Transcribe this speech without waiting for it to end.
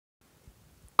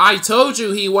I told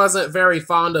you he wasn't very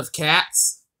fond of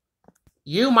cats.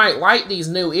 You might like these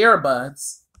new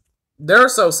earbuds. They're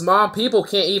so small people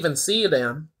can't even see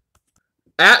them.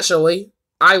 Actually,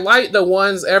 I like the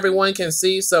ones everyone can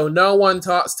see so no one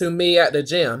talks to me at the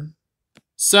gym.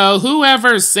 So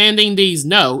whoever's sending these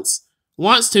notes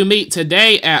wants to meet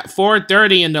today at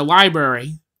 4:30 in the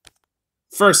library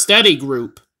for study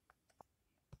group.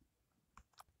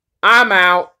 I'm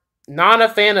out. Not a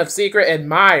fan of secret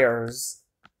admirers.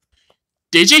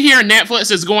 Did you hear Netflix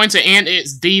is going to end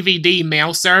its DVD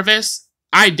mail service?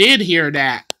 I did hear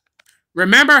that.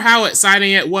 Remember how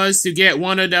exciting it was to get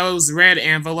one of those red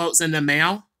envelopes in the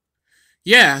mail?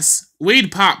 Yes,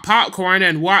 we'd pop popcorn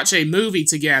and watch a movie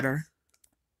together.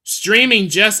 Streaming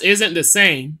just isn't the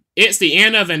same. It's the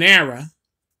end of an era.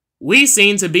 We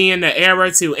seem to be in the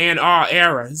era to end all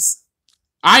eras.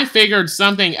 I figured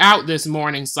something out this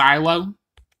morning, Silo.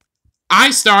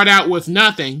 I start out with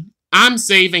nothing. I'm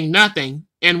saving nothing.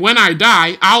 And when I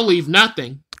die, I'll leave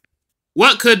nothing.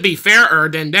 What could be fairer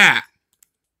than that?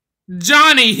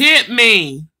 Johnny hit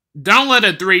me! Don't let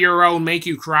a 3-year-old make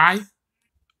you cry.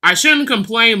 I shouldn't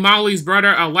complain Molly's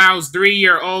brother allows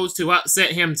 3-year-olds to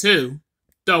upset him too.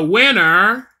 The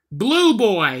winner, Blue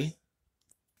Boy.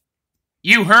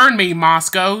 You heard me,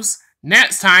 Moscows.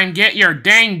 Next time, get your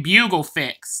dang bugle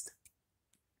fixed.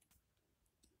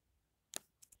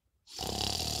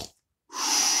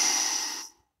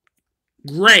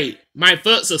 Great, my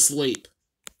foot's asleep.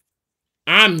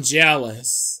 I'm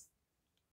jealous.